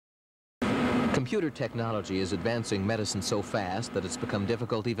Computer technology is advancing medicine so fast that it's become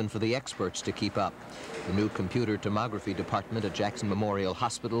difficult even for the experts to keep up. The new computer tomography department at Jackson Memorial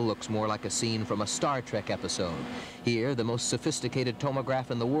Hospital looks more like a scene from a Star Trek episode. Here, the most sophisticated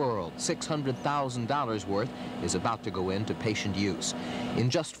tomograph in the world, $600,000 worth, is about to go into patient use. In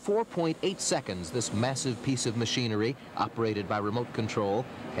just 4.8 seconds, this massive piece of machinery, operated by remote control,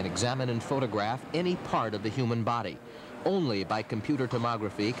 can examine and photograph any part of the human body. Only by computer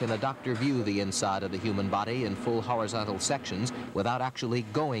tomography can a doctor view the inside of the human body in full horizontal sections without actually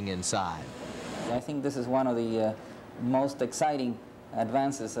going inside. I think this is one of the most exciting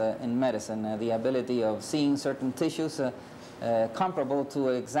advances in medicine, the ability of seeing certain tissues comparable to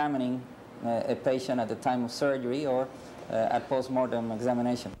examining a patient at the time of surgery or at post-mortem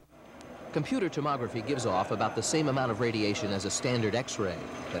examination. Computer tomography gives off about the same amount of radiation as a standard X-ray,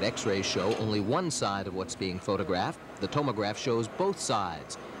 but X-rays show only one side of what's being photographed. The tomograph shows both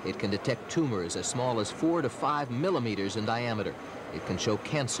sides. It can detect tumors as small as 4 to 5 millimeters in diameter. It can show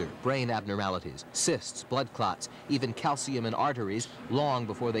cancer, brain abnormalities, cysts, blood clots, even calcium in arteries long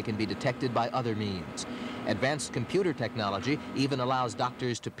before they can be detected by other means. Advanced computer technology even allows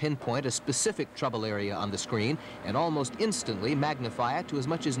doctors to pinpoint a specific trouble area on the screen and almost instantly magnify it to as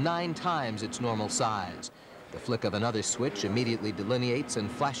much as 9 times its normal size. The flick of another switch immediately delineates and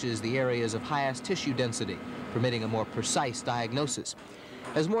flashes the areas of highest tissue density, permitting a more precise diagnosis.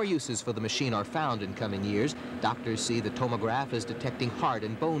 As more uses for the machine are found in coming years, doctors see the tomograph as detecting heart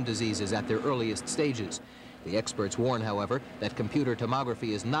and bone diseases at their earliest stages. The experts warn, however, that computer tomography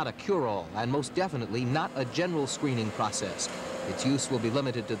is not a cure-all and most definitely not a general screening process. Its use will be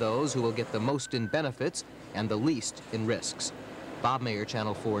limited to those who will get the most in benefits and the least in risks. Bob Mayer,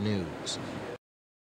 Channel 4 News.